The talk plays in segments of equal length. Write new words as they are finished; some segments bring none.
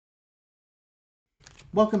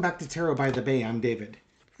Welcome back to Tarot by the Bay. I'm David.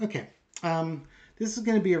 Okay, this is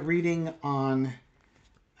going to be a reading on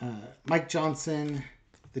Mike Johnson,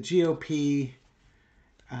 the GOP,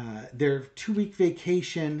 their 2-week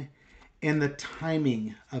vacation, and the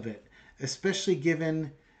timing of it, especially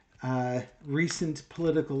given recent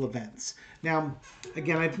political events. Now,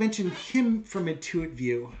 again, I've mentioned Kim from Intuit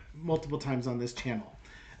View multiple times on this channel.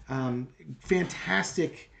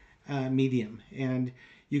 Fantastic medium, and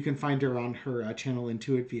you can find her on her channel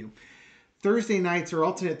Intuit View. Thursday nights or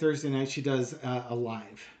alternate Thursday nights, she does a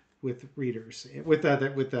live with readers, with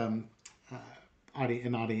an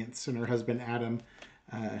audience, and her husband Adam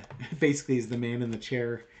basically is the man in the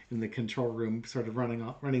chair in the control room, sort of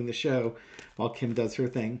running the show while Kim does her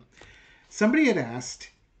thing. Somebody had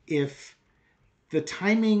asked if the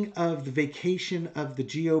timing of the vacation of the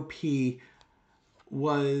GOP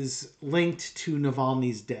was linked to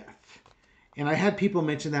Navalny's death. And I had people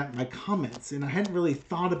mention that in my comments, and I hadn't really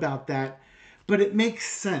thought about that, but it makes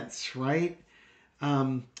sense, right?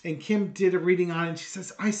 And Kim did a reading on it, and she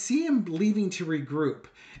says, I see him leaving to regroup.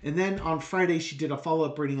 And then on Friday, she did a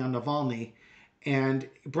follow-up reading on Navalny and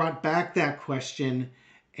brought back that question.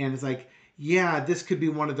 And it's like, yeah, this could be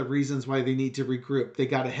one of the reasons why they need to regroup. They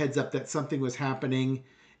got a heads up that something was happening,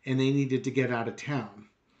 and they needed to get out of town.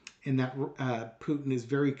 And that Putin is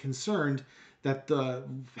very concerned that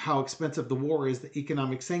how expensive the war is, the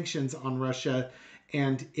economic sanctions on Russia,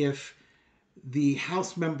 and if the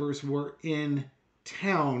House members were in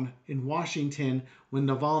town in Washington when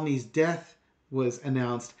Navalny's death was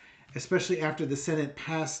announced, especially after the Senate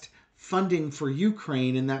passed funding for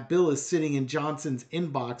Ukraine, and that bill is sitting in Johnson's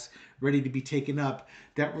inbox ready to be taken up,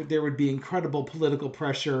 that there would be incredible political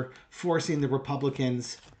pressure forcing the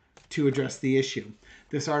Republicans to address the issue.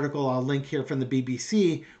 This article I'll link here from the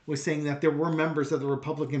BBC was saying that there were members of the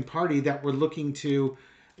Republican Party that were looking to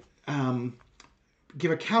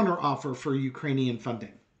give a counteroffer for Ukrainian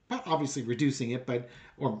funding. Not obviously reducing it,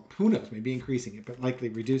 or who knows, maybe increasing it, but likely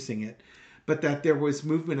reducing it. But that there was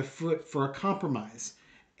movement afoot for a compromise.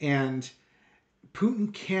 And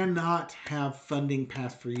Putin cannot have funding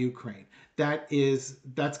passed for Ukraine.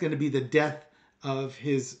 That's going to be the death of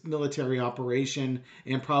his military operation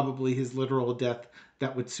and probably his literal death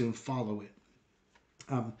that would soon follow it.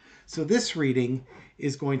 So this reading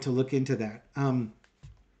is going to look into that.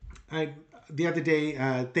 The other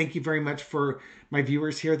day, thank you very much for my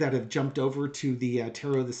viewers here that have jumped over to the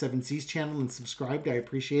Tarot of the Seven Seas channel and subscribed. I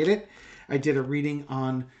appreciate it. I did a reading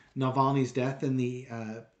on Navalny's death and the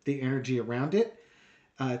energy around it.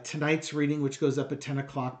 Tonight's reading, which goes up at 10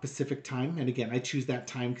 o'clock Pacific time. And again, I choose that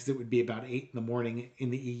time because it would be about 8 in the morning in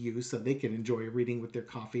the EU, so they can enjoy a reading with their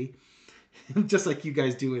coffee, just like you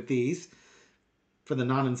guys do with these. For the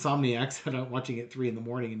non-insomniacs that aren't watching at 3 in the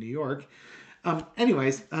morning in New York.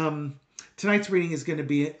 Anyways, tonight's reading is going to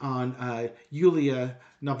be on Yulia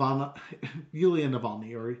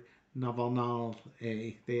Navalny, or Navalnaya.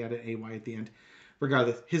 They added AY at the end.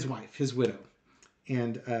 Regardless, his wife, his widow.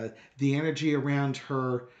 And the energy around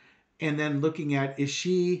her, and then looking at, is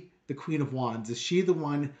she the Queen of Wands? Is she the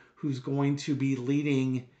one who's going to be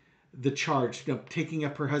leading the charge, taking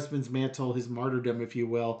up her husband's mantle, his martyrdom, if you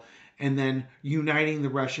will, and then uniting the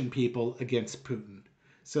Russian people against Putin?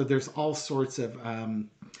 So there's all sorts of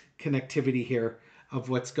connectivity here of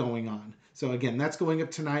what's going on. So again, that's going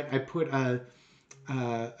up tonight. I put a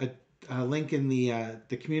link in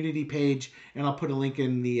the community page, and I'll put a link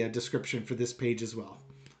in the description for this page as well.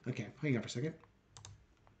 Okay, hang on for a second.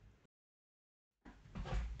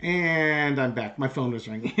 And I'm back. My phone was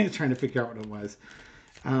ringing, trying to figure out what it was.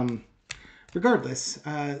 Regardless,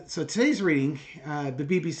 so today's reading, the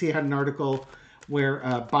BBC had an article where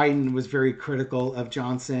Biden was very critical of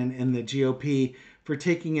Johnson and the GOP for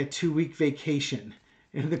taking a 2-week vacation.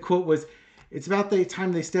 And the quote was, "It's about the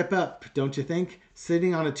time they step up, don't you think?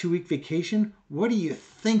 Sitting on a 2-week vacation? What are you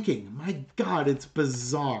thinking? My God, it's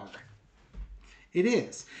bizarre." It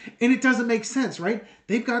is. And it doesn't make sense, right?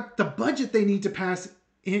 They've got the budget they need to pass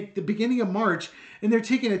at the beginning of March, and they're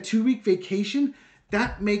taking a 2-week vacation?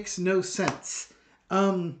 That makes no sense.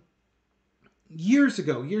 Years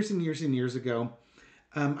and years ago,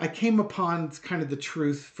 I came upon kind of the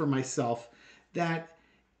truth for myself that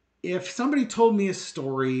if somebody told me a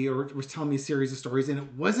story or was telling me a series of stories and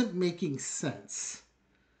it wasn't making sense,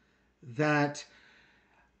 that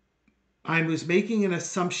I was making an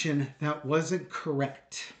assumption that wasn't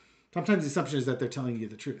correct. Sometimes the assumption is that they're telling you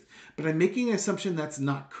the truth, but I'm making an assumption that's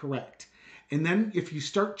not correct. And then if you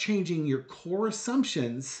start changing your core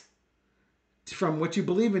assumptions from what you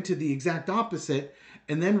believe into the exact opposite,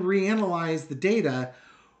 and then reanalyze the data,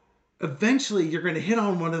 eventually you're going to hit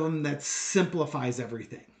on one of them that simplifies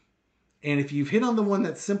everything. And if you've hit on the one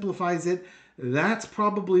that simplifies it, that's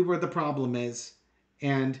probably where the problem is.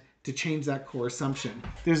 And to change that core assumption,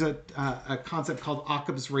 there's a concept called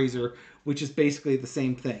Occam's razor, which is basically the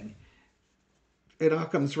same thing. And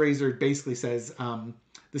Occam's razor basically says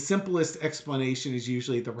the simplest explanation is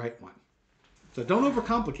usually the right one. So don't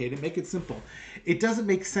overcomplicate it. Make it simple. It doesn't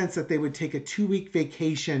make sense that they would take a 2-week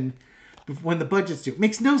vacation when the budget's due. It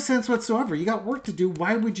makes no sense whatsoever. You got work to do.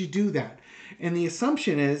 Why would you do that? And the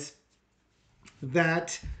assumption is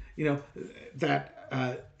that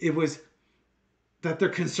it was that they're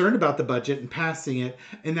concerned about the budget and passing it,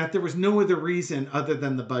 and that there was no other reason other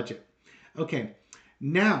than the budget. Okay,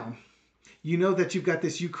 now you know that you've got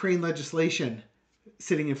this Ukraine legislation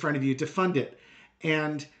sitting in front of you to fund it.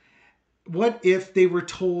 And what if they were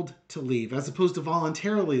told to leave as opposed to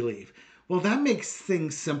voluntarily leave? Well, that makes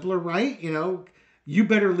things simpler, right? You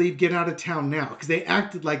better leave, get out of town now. Because they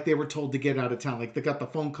acted like they were told to get out of town. Like they got the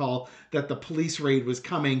phone call that the police raid was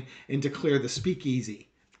coming and to clear the speakeasy.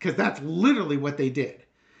 Because that's literally what they did.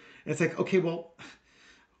 And it's like, okay, well,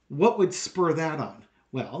 what would spur that on?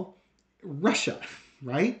 Well, Russia,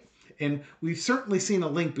 right? And we've certainly seen a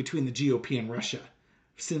link between the GOP and Russia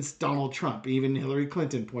since Donald Trump. Even Hillary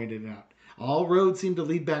Clinton pointed it out. All roads seem to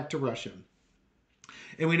lead back to Russia.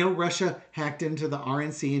 And we know Russia hacked into the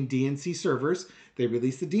RNC and DNC servers. They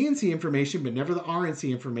released the DNC information, but never the RNC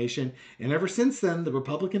information. And ever since then, the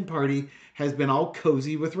Republican Party has been all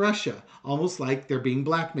cozy with Russia, almost like they're being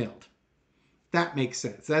blackmailed. That makes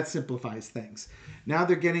sense. That simplifies things. Now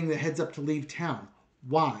they're getting the heads up to leave town.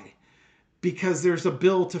 Why? Because there's a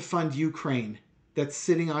bill to fund Ukraine that's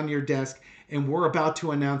sitting on your desk, and we're about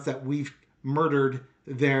to announce that we've murdered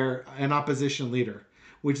an opposition leader,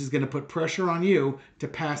 which is going to put pressure on you to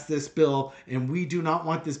pass this bill. And we do not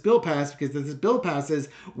want this bill passed, because if this bill passes,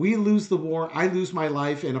 we lose the war, I lose my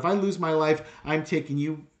life, and if I lose my life, I'm taking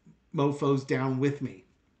you mofos down with me.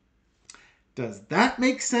 Does that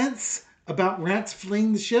make sense about rats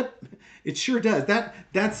fleeing the ship? It sure does.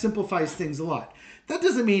 That simplifies things a lot. That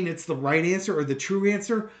doesn't mean it's the right answer or the true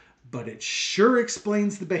answer, but it sure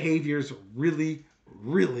explains the behaviors really,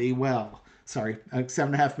 really well. Sorry,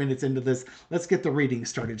 7.5 minutes into this. Let's get the reading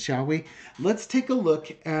started, shall we? Let's take a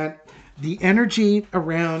look at the energy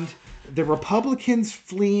around the Republicans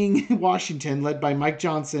fleeing Washington, led by Mike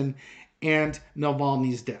Johnson, and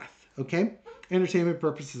Navalny's death. Okay? Entertainment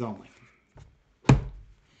purposes only.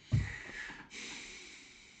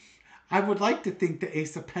 I would like to think the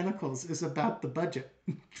Ace of Pentacles is about the budget,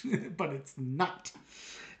 but it's not.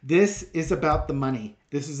 This is about the money.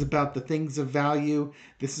 This is about the things of value.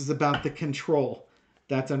 This is about the control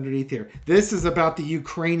that's underneath here. This is about the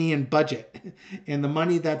Ukrainian budget and the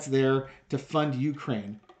money that's there to fund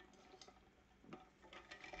Ukraine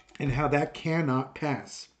and how that cannot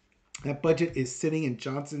pass. That budget is sitting in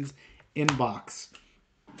Johnson's inbox.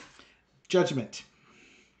 Judgment.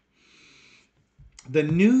 The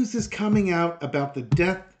news is coming out about the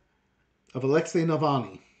death of Alexei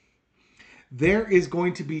Navalny. There is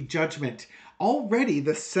going to be judgment. Already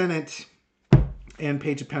the Senate and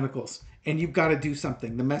Page of Pentacles. And you've got to do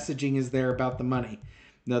something. The messaging is there about the money.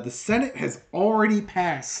 Now the Senate has already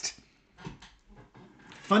passed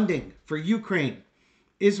funding for Ukraine,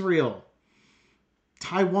 Israel,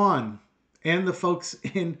 Taiwan, and the folks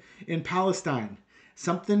in Palestine.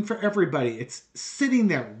 Something for everybody. It's sitting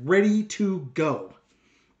there ready to go.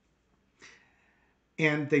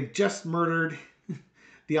 And they've just murdered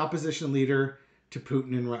the opposition leader to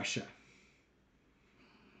Putin in Russia.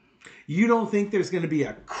 You don't think there's going to be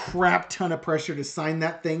a crap ton of pressure to sign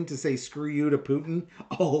that thing to say screw you to Putin?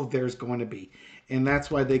 Oh, there's going to be. And that's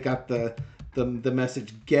why they got the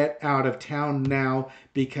message, get out of town now,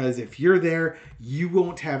 because if you're there, you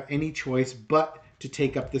won't have any choice but to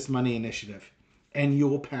take up this money initiative. And you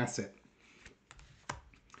will pass it.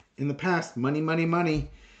 In the past, money, money, money.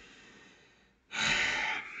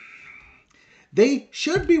 They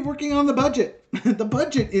should be working on the budget. The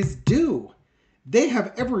budget is due. They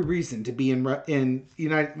have every reason to be in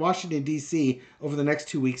Washington, D.C. over the next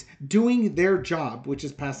 2 weeks doing their job, which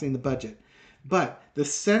is passing the budget. But the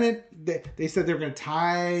Senate, they said they're going to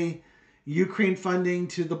tie Ukraine funding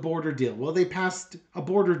to the border deal. Well, they passed a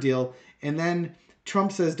border deal, and then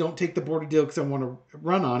Trump says, don't take the border deal because I want to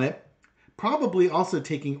run on it. Probably also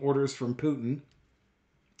taking orders from Putin.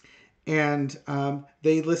 And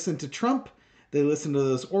they listened to Trump. They listened to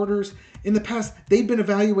those orders. In the past, they've been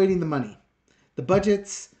evaluating the money. The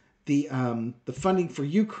budgets, the funding for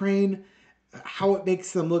Ukraine, how it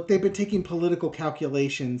makes them look. They've been taking political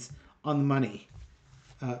calculations on the money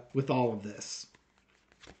with all of this.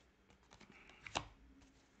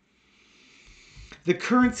 The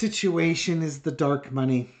current situation is the dark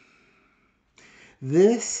money.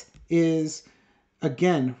 This is,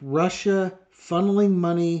 again, Russia funneling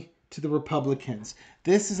money to the Republicans.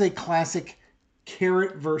 This is a classic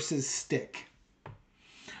carrot versus stick.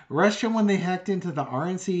 Russia, when they hacked into the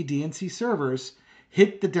RNC, DNC servers,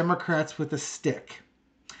 hit the Democrats with a stick.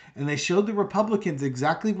 And they showed the Republicans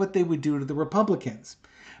exactly what they would do to the Republicans.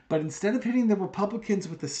 But instead of hitting the Republicans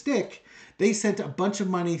with a stick, they sent a bunch of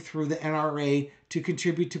money through the NRA to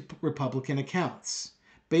contribute to Republican accounts.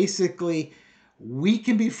 Basically, we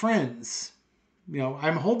can be friends. You know,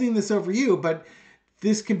 I'm holding this over you, but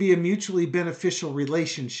this can be a mutually beneficial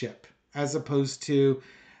relationship as opposed to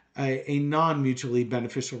a non-mutually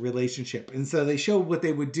beneficial relationship. And so they showed what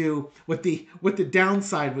they would do, what the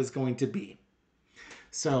downside was going to be.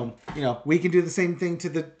 So, you know, we can do the same thing to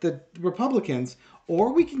the Republicans,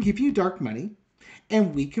 or we can give you dark money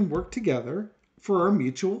and we can work together for our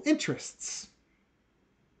mutual interests.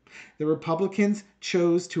 The Republicans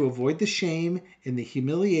chose to avoid the shame and the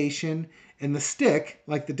humiliation and the stick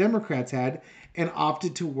like the Democrats had and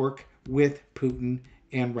opted to work with Putin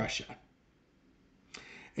and Russia.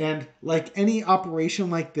 And like any operation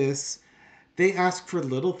like this, they ask for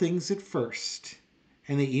little things at first.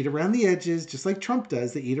 And they eat around the edges, just like Trump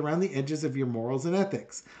does. They eat around the edges of your morals and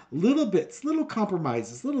ethics. Little bits, little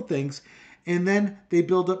compromises, little things. And then they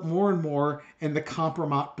build up more and more, and the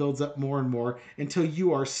compromise builds up more and more until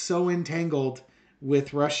you are so entangled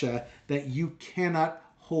with Russia that you cannot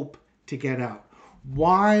hope to get out.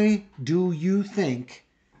 Why do you think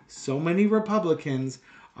so many Republicans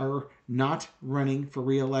are not running for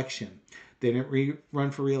re-election? They didn't run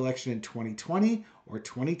for re-election in 2020 or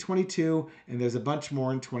 2022, and there's a bunch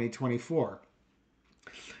more in 2024.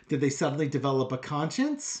 Did they suddenly develop a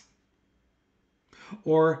conscience?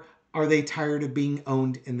 Or are they tired of being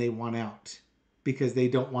owned and they want out because they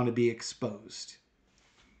don't want to be exposed?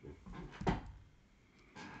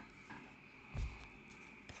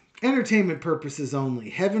 Entertainment purposes only.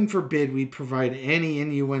 Heaven forbid we provide any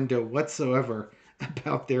innuendo whatsoever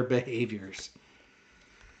about their behaviors.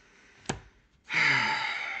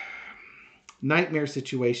 Nightmare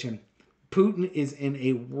situation. Putin is in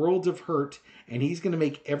a world of hurt, and he's going to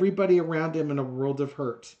make everybody around him in a world of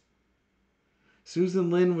hurt.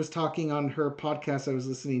 Susan Lin was talking on her podcast I was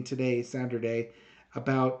listening today, Saturday,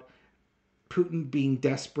 about Putin being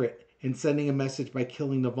desperate and sending a message by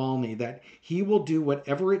killing Navalny that he will do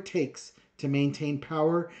whatever it takes to maintain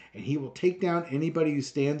power, and he will take down anybody who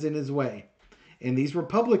stands in his way. And these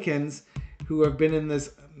Republicans who have been in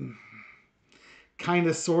this kind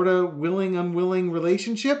of sort of willing, unwilling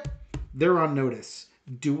relationship, they're on notice.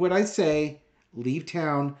 Do what I say. Leave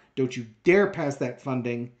town. Don't you dare pass that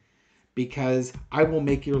funding because I will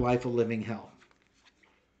make your life a living hell.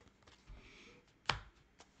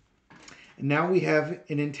 And now we have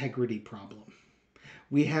an integrity problem.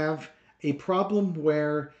 We have a problem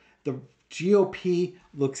where the GOP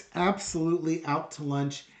looks absolutely out to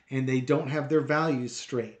lunch and they don't have their values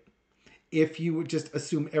straight. If you would just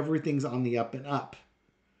assume everything's on the up and up.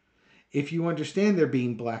 If you understand they're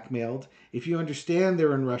being blackmailed, if you understand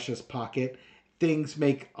they're in Russia's pocket, things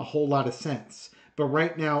make a whole lot of sense. But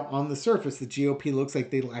right now, on the surface, the GOP looks like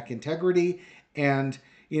they lack integrity. And,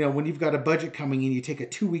 you know, when you've got a budget coming in, you take a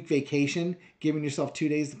 2-week vacation, giving yourself 2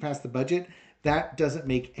 days to pass the budget, that doesn't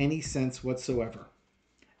make any sense whatsoever.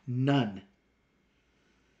 None.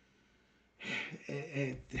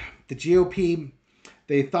 The GOP,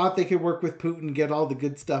 they thought they could work with Putin, get all the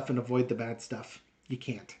good stuff, and avoid the bad stuff. You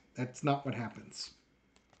can't. That's not what happens.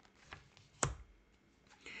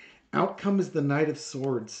 Outcome is the Knight of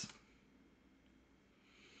Swords.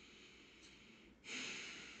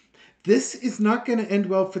 This is not going to end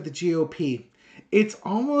well for the GOP. It's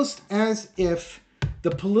almost as if the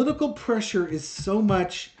political pressure is so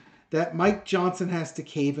much that Mike Johnson has to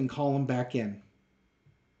cave and call him back in.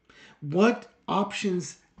 What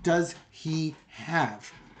options does he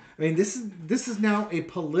have? I mean, this is now a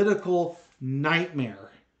political nightmare.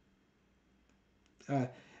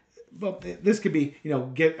 Well, this could be, you know,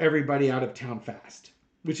 get everybody out of town fast,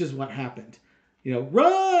 which is what happened. You know,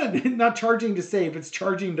 run! Not charging to save, it's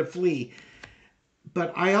charging to flee.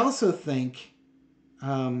 But I also think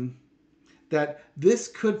that this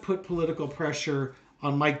could put political pressure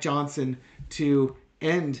on Mike Johnson to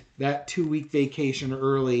end that 2-week vacation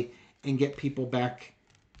early and get people back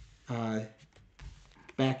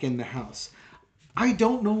in the House. I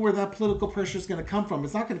don't know where that political pressure is going to come from.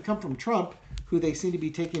 It's not going to come from Trump, who they seem to be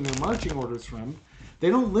taking their marching orders from. They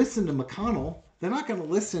don't listen to McConnell. They're not going to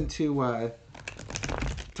listen to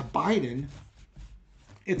Biden.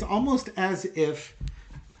 It's almost as if,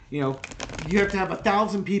 you know, you have to have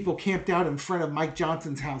 1,000 people camped out in front of Mike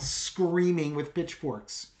Johnson's house screaming with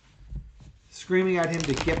pitchforks. screaming at him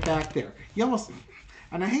to get back there. You almost,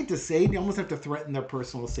 and I hate to say it, you almost have to threaten their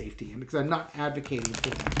personal safety, and because I'm not advocating for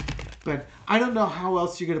that. But I don't know how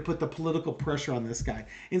else you're going to put the political pressure on this guy.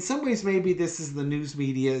 In some ways, maybe this is the news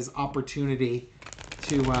media's opportunity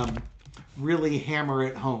to really hammer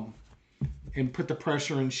it home and put the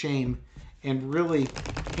pressure and shame and really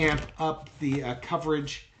amp up the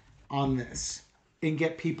coverage on this and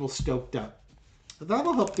get people stoked up.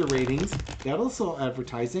 That'll help their ratings. That'll sell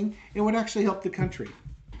advertising. It would actually help the country.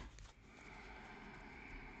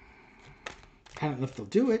 I don't know if they'll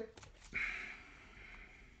do it.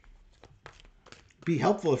 Be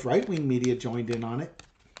helpful if right-wing media joined in on it.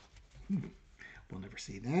 We'll never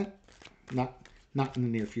see that. Not in the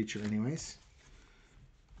near future anyways.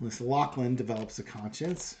 Unless Lachlan develops a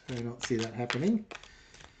conscience. I don't see that happening.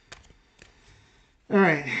 All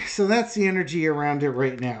right, so that's the energy around it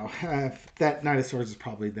right now. That Knight of Swords is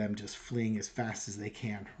probably them just fleeing as fast as they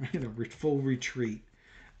can in a full retreat.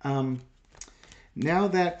 Now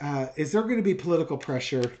that, is there going to be political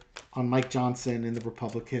pressure on Mike Johnson and the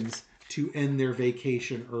Republicans to end their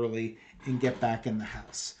vacation early and get back in the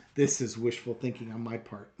House? This is wishful thinking on my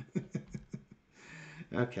part.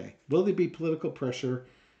 Okay, will there be political pressure?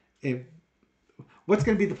 What's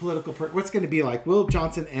going to be the political what's going to be like? Will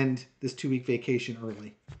Johnson end this 2-week vacation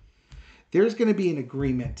early? There's going to be an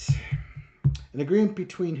agreement. An agreement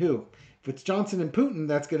between who? If it's Johnson and Putin,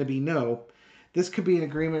 that's going to be no. This could be an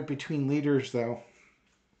agreement between leaders, though.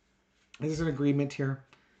 Is there an agreement here?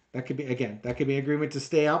 That could be, again, that could be an agreement to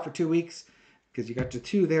stay out for 2 weeks because you got your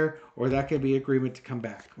 2 there, or that could be agreement to come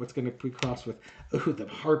back. What's going to be crossed with? Oh, the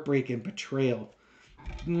heartbreak and betrayal.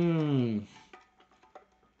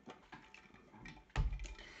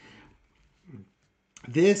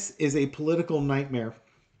 This is a political nightmare.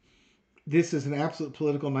 This is an absolute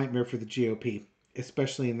political nightmare for the GOP,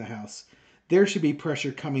 especially in the House. There should be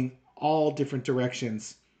pressure coming all different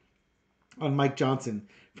directions on Mike Johnson,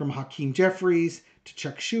 from Hakeem Jeffries to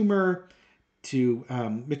Chuck Schumer to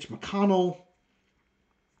Mitch McConnell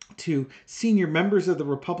to senior members of the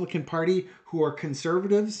Republican Party who are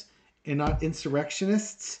conservatives and not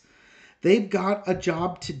insurrectionists. They've got a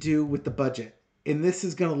job to do with the budget, and this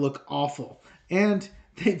is going to look awful. And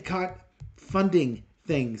they've got funding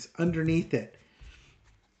things underneath it.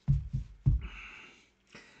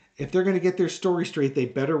 If they're going to get their story straight, they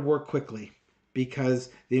better work quickly because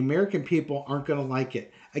the American people aren't going to like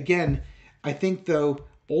it. Again, I think, though,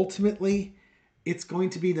 ultimately, it's going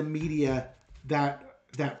to be the media that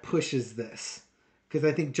pushes this because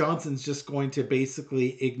I think Johnson's just going to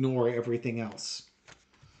basically ignore everything else.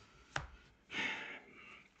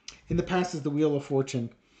 In the past is the Wheel of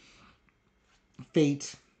Fortune.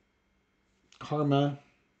 Fate, karma,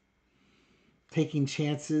 taking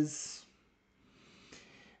chances.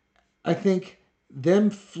 I think them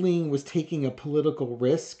fleeing was taking a political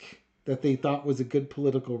risk that they thought was a good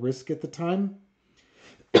political risk at the time.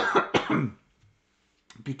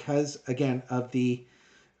 Because, again, of the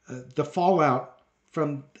fallout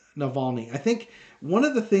from Navalny. I think one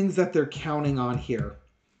of the things that they're counting on here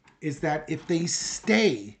is that if they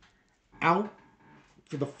stay out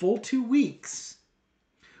for the full 2 weeks,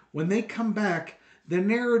 when they come back, the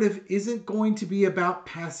narrative isn't going to be about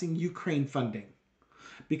passing Ukraine funding.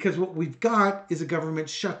 Because what we've got is a government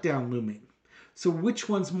shutdown looming. So which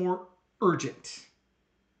one's more urgent?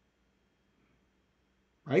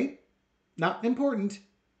 Right? Not important.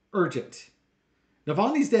 Urgent.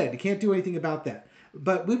 Navalny's dead. You can't do anything about that.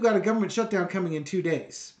 But we've got a government shutdown coming in 2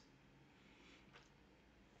 days.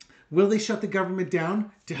 Will they shut the government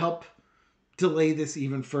down to help delay this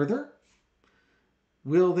even further?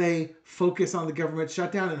 Will they focus on the government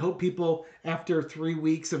shutdown and hope people, after 3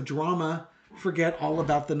 weeks of drama, forget all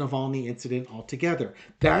about the Navalny incident altogether?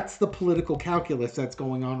 That's the political calculus that's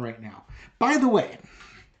going on right now. By the way,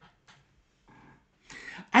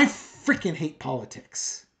 I freaking hate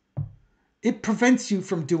politics. It prevents you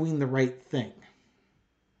from doing the right thing.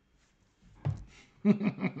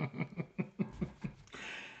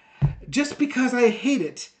 Just because I hate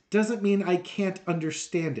it doesn't mean I can't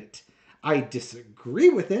understand it. I disagree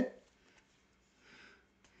with it.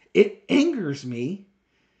 It angers me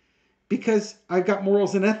because I've got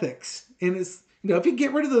morals and ethics. And it's, if you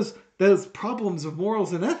get rid of those problems of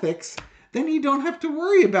morals and ethics, then you don't have to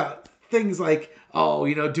worry about things like,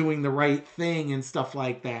 doing the right thing and stuff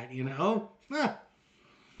like that,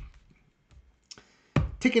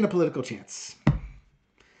 Taking a political chance.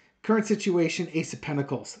 Current situation, Ace of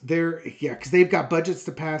Pentacles. Because they've got budgets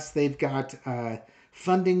to pass. They've got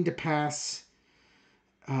funding to pass.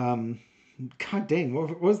 God dang,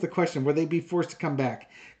 what was the question? Will they be forced to come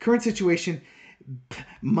back? Current situation,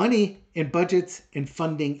 Money and budgets and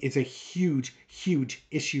funding is a huge, huge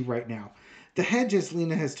issue right now. The hedge, as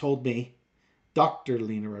Lena has told me, Dr.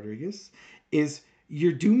 Lena Rodriguez, is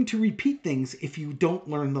you're doomed to repeat things if you don't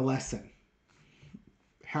learn the lesson.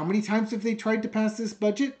 How many times have they tried to pass this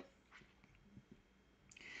budget?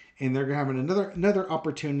 And they're having another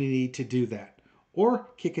opportunity to do that or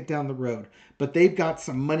kick it down the road. But they've got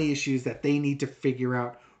some money issues that they need to figure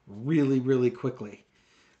out really, really quickly.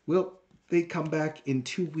 Will they come back in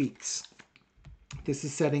 2 weeks? This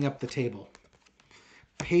is setting up the table.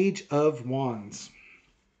 Page of Wands.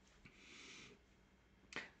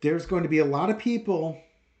 There's going to be a lot of people,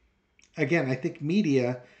 again, I think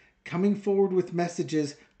media, coming forward with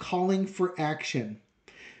messages calling for action.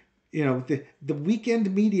 You know, the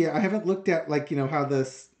weekend media, I haven't looked at, like, you know, how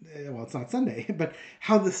this, well, it's not Sunday, but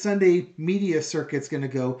how the Sunday media circuit's going to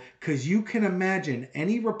go, because you can imagine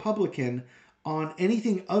any Republican on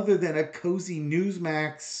anything other than a cozy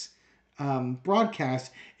Newsmax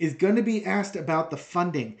broadcast is going to be asked about the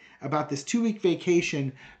funding, about this 2-week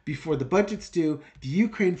vacation before the budget's due, the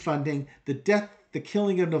Ukraine funding, the death, the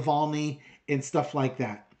killing of Navalny, and stuff like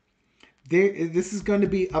that. This is going to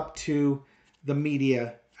be up to the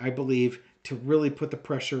media, I believe, to really put the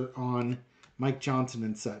pressure on Mike Johnson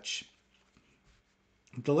and such.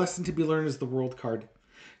 The lesson to be learned is the World card.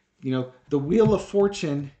 You know, the Wheel of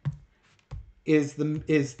Fortune is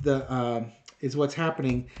what's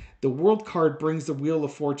happening. The World card brings the Wheel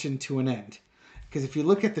of Fortune to an end. Because if you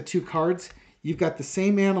look at the two cards, you've got the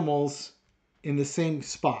same animals in the same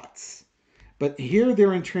spots. But here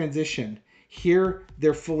they're in transition. Here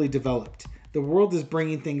they're fully developed. The world is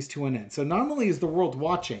bringing things to an end. So not only is the world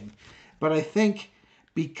watching, but I think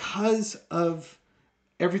because of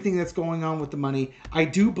everything that's going on with the money, I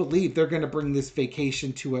do believe they're going to bring this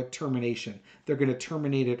vacation to a termination. They're going to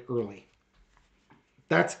terminate it early.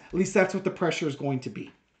 At least that's what the pressure is going to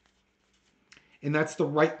be. And that's the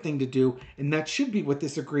right thing to do. And that should be what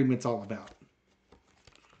this agreement's all about.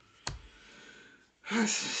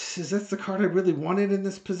 Is that the card I really wanted in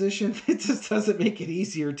this position? It just doesn't make it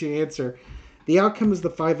easier to answer. The outcome is the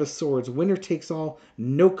Five of Swords. Winner takes all.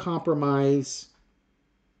 No compromise.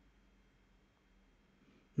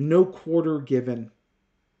 No quarter given.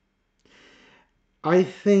 I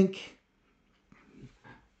think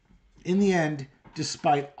in the end,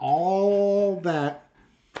 despite all that,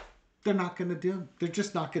 they're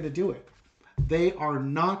just not going to do it. They are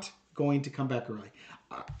not going to come back early.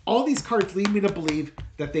 All these cards lead me to believe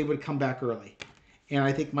that they would come back early. And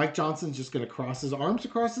I think Mike Johnson's just going to cross his arms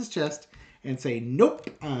across his chest and say, nope,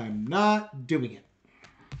 I'm not doing it.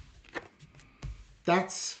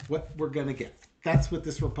 That's what we're going to get. That's what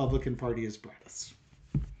this Republican Party has brought us.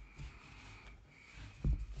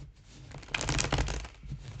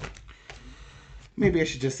 Maybe I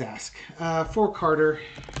should just ask. For Carter,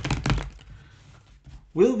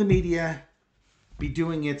 will the media be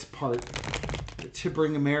doing its part to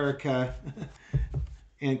bring America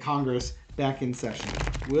and Congress back in session?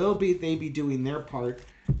 Will they be doing their part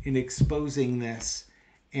in exposing this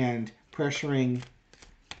and pressuring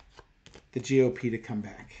the GOP to come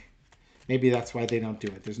back? Maybe that's why they don't do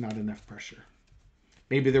it. There's not enough pressure.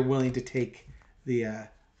 Maybe they're willing to take the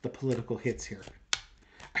political hits here.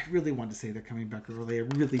 I really wanted to say they're coming back early. I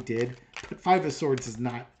really did. But Five of Swords is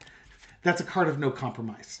not. That's a card of no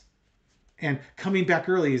compromise. And coming back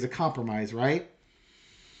early is a compromise, right?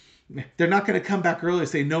 They're not going to come back early and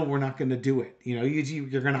say, no, we're not going to do it. You know,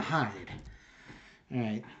 you're going to hide. All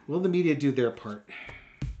right. Will the media do their part?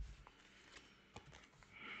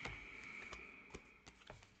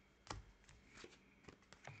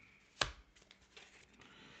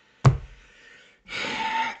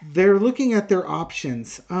 They're looking at their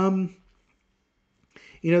options. You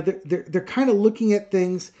know, they're kind of looking at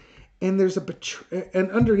things, and there's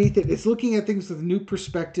and underneath it, it's looking at things with a new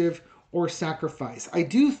perspective or sacrifice. I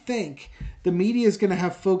do think the media is going to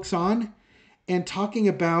have folks on and talking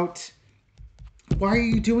about, why are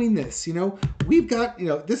you doing this? You know, we've got, you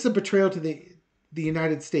know, this is a betrayal to the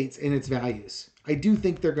United States and its values. I do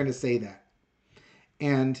think they're going to say that.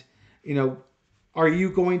 And, you know, are you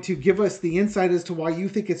going to give us the insight as to why you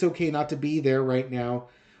think it's okay not to be there right now?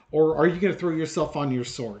 Or are you going to throw yourself on your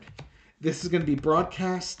sword? This is going to be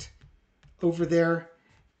broadcast over there.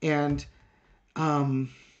 And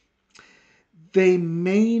they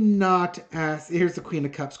may not ask. Here's the Queen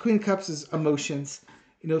of Cups. Queen of Cups is emotions,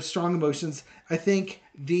 you know, strong emotions. I think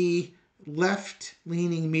the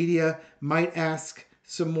left-leaning media might ask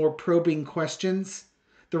some more probing questions.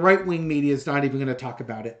 The right-wing media is not even going to talk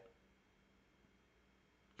about it.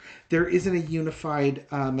 There isn't a unified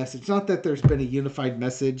message. Not that there's been a unified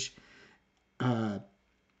message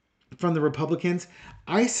from the Republicans.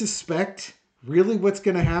 I suspect really what's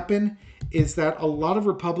going to happen is that a lot of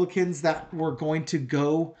Republicans that were going to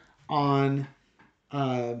go on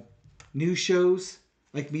news shows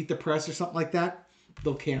like Meet the Press or something like that,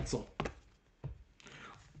 they'll cancel.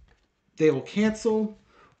 They will cancel,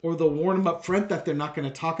 or they'll warn them up front that they're not going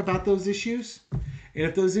to talk about those issues. And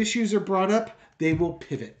if those issues are brought up, they will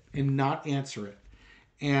pivot and not answer it.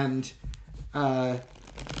 And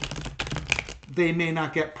they may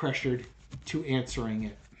not get pressured to answering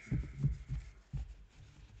it.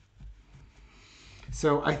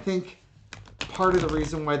 So I think part of the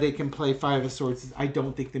reason why they can play Five of Swords is I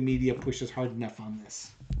don't think the media pushes hard enough on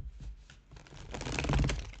this.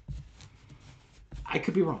 I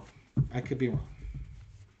could be wrong.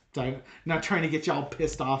 So I'm not trying to get y'all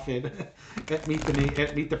pissed off at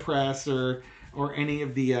Meet the Press or any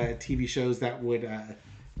of the TV shows that would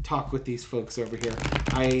talk with these folks over here.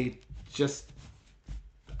 I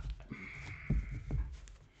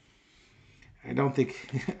don't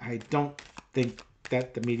think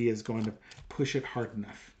that the media is going to push it hard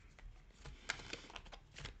enough.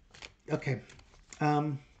 Okay.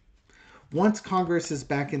 Once Congress is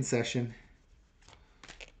back in session,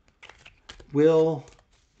 will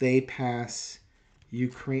they pass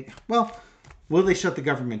Ukraine? Well, will they shut the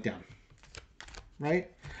government down? Right?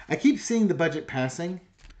 I keep seeing the budget passing.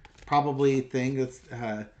 Probably a thing that's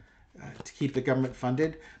to keep the government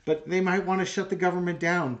funded. But they might want to shut the government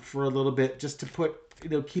down for a little bit just to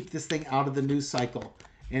keep this thing out of the news cycle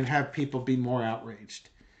and have people be more outraged.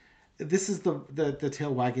 This is the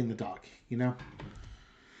tail wagging the dog,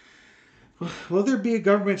 Will there be a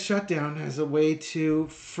government shutdown as a way to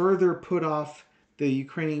further put off the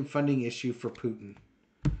Ukrainian funding issue for Putin?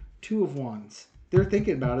 Two of Wands. They're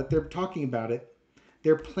thinking about it. They're talking about it.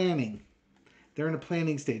 They're planning. They're in a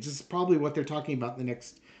planning stage. This is probably what they're talking about in the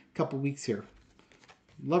next couple weeks here.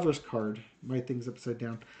 Lover's card. My thing's upside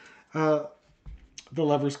down. The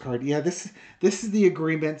Lover's card. Yeah, this is the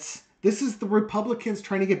agreements. This is the Republicans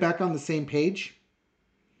trying to get back on the same page.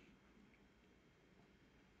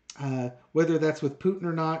 Whether that's with Putin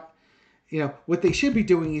or not, what they should be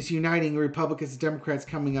doing is uniting Republicans and Democrats,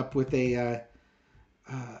 coming up with a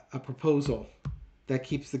proposal that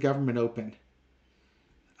keeps the government open.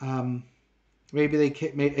 Maybe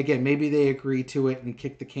they agree to it and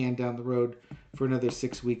kick the can down the road for another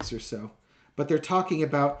 6 weeks or so. But they're talking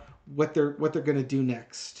about what they're going to do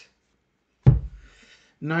next.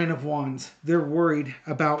 Nine of Wands. They're worried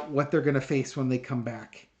about what they're going to face when they come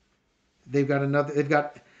back. They've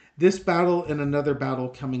got this battle and another battle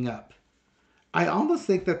coming up. I almost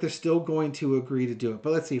think that they're still going to agree to do it.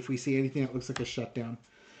 But let's see if we see anything that looks like a shutdown.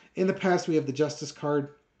 In the past, we have the Justice card.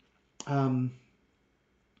 Kind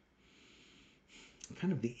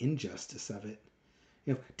of the injustice of it.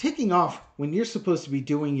 Taking off when you're supposed to be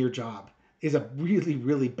doing your job is a really,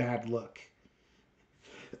 really bad look.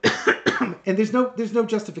 And there's no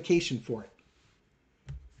justification for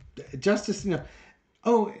it. Justice,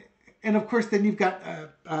 Oh, and of course, then you've got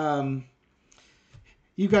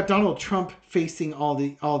Donald Trump facing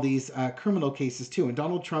all these criminal cases too, and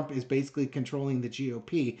Donald Trump is basically controlling the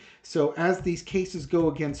GOP. So as these cases go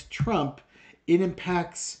against Trump, it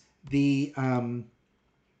impacts the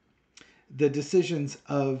decisions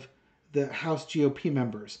of the House GOP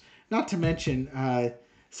members. Not to mention,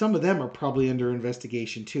 some of them are probably under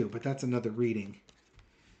investigation too, but that's another reading.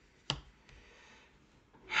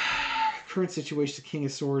 Current situation, King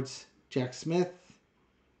of Swords, Jack Smith.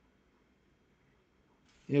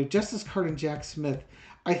 Justice card and Jack Smith.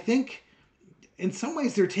 I think in some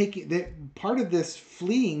ways they're taking that part of this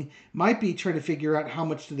fleeing might be trying to figure out how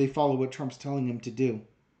much do they follow what Trump's telling them to do.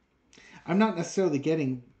 I'm not necessarily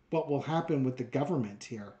getting what will happen with the government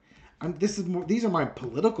here. These are my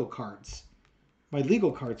political cards, my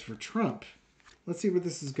legal cards for Trump. Let's see where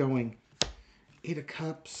this is going. Eight of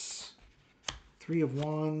Cups, Three of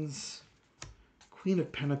Wands, Queen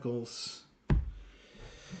of Pentacles.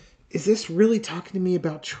 Is this really talking to me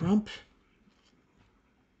about Trump?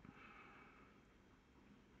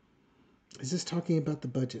 Is this talking about the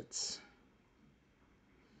budgets?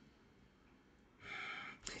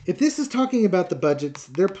 If this is talking about the budgets,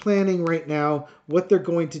 they're planning right now what they're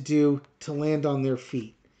going to do to land on their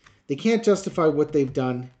feet. They can't justify what they've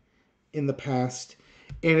done in the past,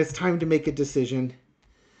 and it's time to make a decision.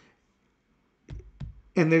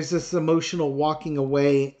 And there's this emotional walking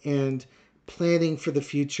away and planning for the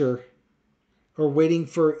future, or waiting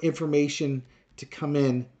for information to come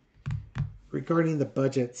in regarding the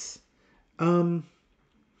budgets. This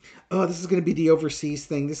is going to be the overseas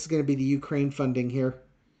thing. This is going to be the Ukraine funding here.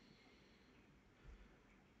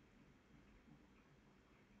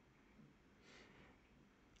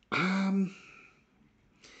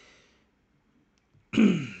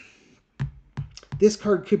 This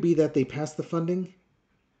card could be that they pass the funding,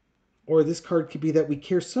 or this card could be that we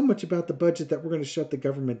care so much about the budget that we're going to shut the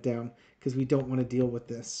government down because we don't want to deal with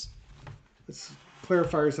this. Let's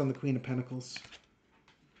clarifiers on the Queen of Pentacles.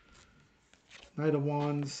 Knight of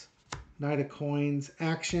Wands, Knight of Coins,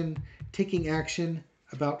 action, taking action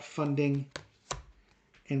about funding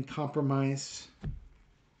and compromise.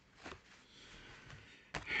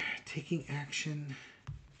 Taking action,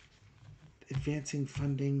 advancing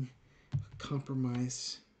funding,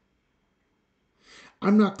 compromise.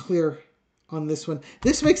 I'm not clear on this one.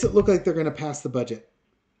 This makes it look like they're going to pass the budget.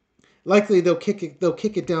 Likely they'll kick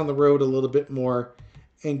it down the road a little bit more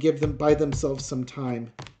and buy themselves some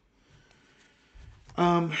time.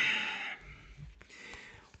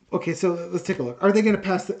 Okay, so let's take a look. Are they going to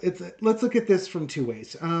pass let's look at this from two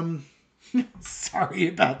ways. Sorry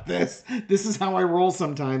about this. This is how I roll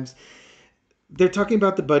sometimes. They're talking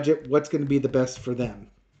about the budget, what's going to be the best for them.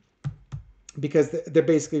 Because they're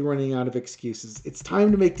basically running out of excuses. It's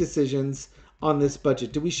time to make decisions on this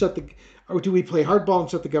budget. Do we play hardball and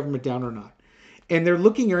shut the government down or not? And they're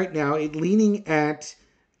looking right now at leaning at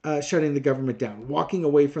shutting the government down, walking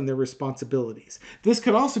away from their responsibilities. This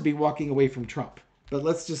could also be walking away from Trump, but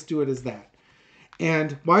let's just do it as that.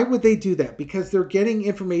 And why would they do that? Because they're getting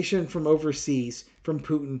information from overseas, from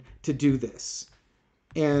Putin, to do this.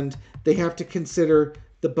 And they have to consider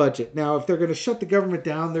the budget. Now, if they're going to shut the government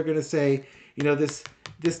down, they're going to say,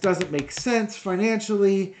 this doesn't make sense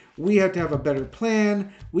financially. We have to have a better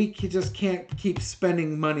plan. We just can't keep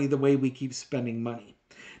spending money the way we keep spending money.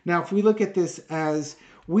 Now, if we look at this as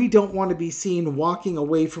we don't want to be seen walking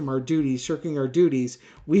away from our duties, shirking our duties,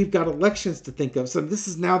 we've got elections to think of. So this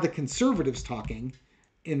is now the conservatives talking.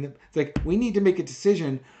 It's like, we need to make a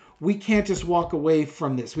decision. We can't just walk away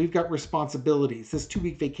from this. We've got responsibilities. This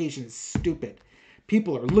 2-week vacation is stupid.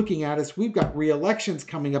 People are looking at us. We've got re-elections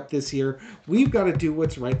coming up this year. We've got to do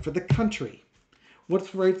what's right for the country.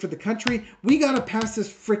 What's right for the country? We got to pass this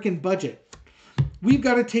freaking budget. We've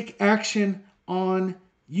got to take action on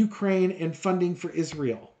Ukraine and funding for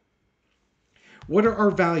Israel. What are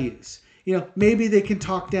our values? Maybe they can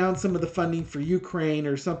talk down some of the funding for Ukraine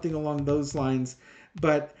or something along those lines,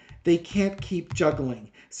 but they can't keep juggling.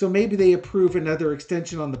 So maybe they approve another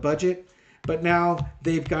extension on the budget, but now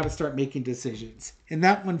they've got to start making decisions. And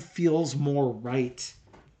that one feels more right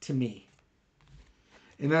to me.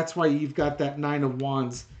 And that's why you've got that 9 of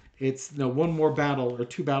Wands. It's one more battle or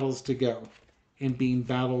 2 battles to go and being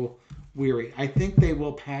battle weary. I think they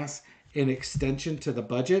will pass an extension to the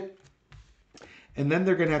budget. And then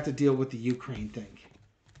they're going to have to deal with the Ukraine thing.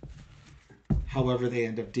 However they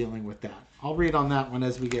end up dealing with that. I'll read on that one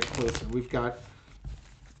as we get closer. We've got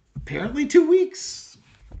apparently 2 weeks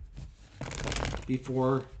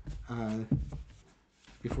before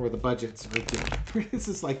the budgets are due. This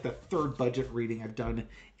is like the 3rd budget reading I've done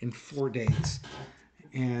in 4 days.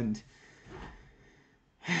 And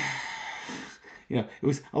it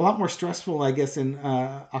was a lot more stressful, I guess, in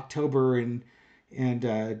October and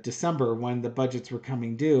December when the budgets were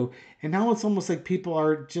coming due. And now it's almost like people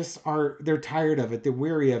they're tired of it. They're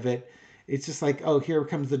weary of it. It's just like, oh, here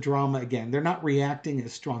comes the drama again. They're not reacting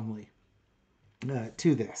as strongly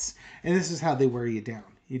to this. And this is how they wear you down.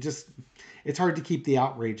 It's hard to keep the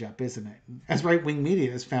outrage up, isn't it? As right-wing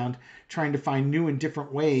media has found, trying to find new and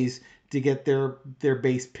different ways to get their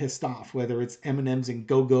base pissed off, whether it's M&M's and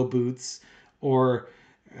go-go boots or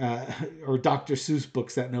Dr. Seuss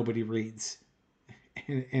books that nobody reads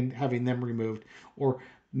and having them removed, or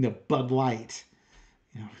Bud Light.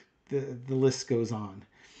 The list goes on.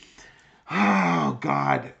 Oh,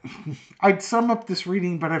 God. I'd sum up this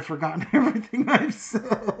reading, but I've forgotten everything I've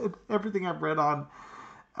said, everything I've read on.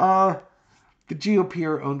 The GOP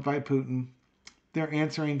are owned by Putin. They're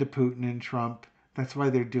answering to Putin and Trump. That's why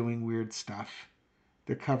they're doing weird stuff.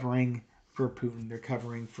 They're covering for Putin. They're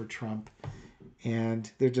covering for Trump. And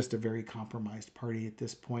they're just a very compromised party at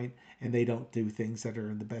this point. And they don't do things that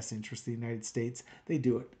are in the best interest of the United States. They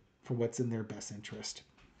do it for what's in their best interest.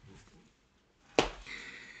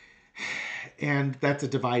 And that's a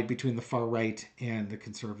divide between the far right and the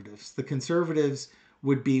conservatives. The conservatives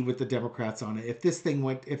would be with the Democrats on it.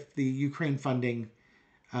 If the Ukraine funding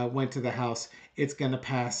went to the House, it's going to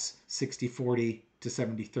pass 60-40 to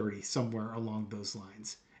 70-30, somewhere along those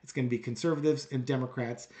lines. It's going to be conservatives and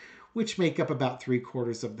Democrats, which make up about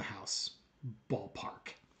 3/4 of the House,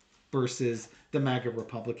 ballpark, versus the MAGA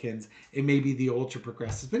Republicans. It may be the ultra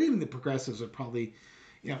progressives, but even the progressives are probably,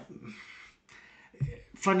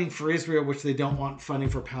 funding for Israel, which they don't want, funding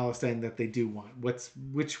for Palestine that they do want.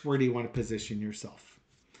 Where do you want to position yourself?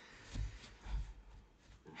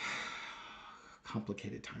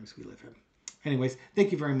 complicated times we live in. Anyways,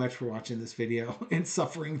 thank you very much for watching this video and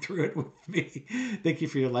suffering through it with me. Thank you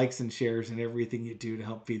for your likes and shares and everything you do to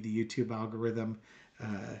help feed the YouTube algorithm,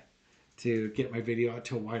 to get my video out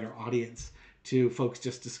to a wider audience, to folks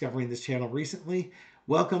just discovering this channel recently.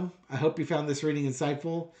 Welcome. I hope you found this reading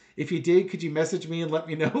insightful. If you did, could you message me and let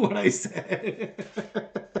me know what I said?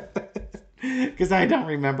 Because I don't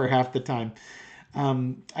remember half the time.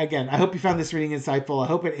 Again, I hope you found this reading insightful. I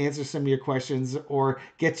hope it answers some of your questions or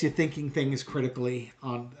gets you thinking things critically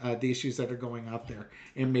on the issues that are going out there,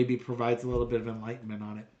 and maybe provides a little bit of enlightenment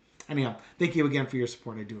on it. Anyhow, thank you again for your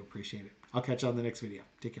support. I do appreciate it. I'll catch you on the next video.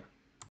 Take care.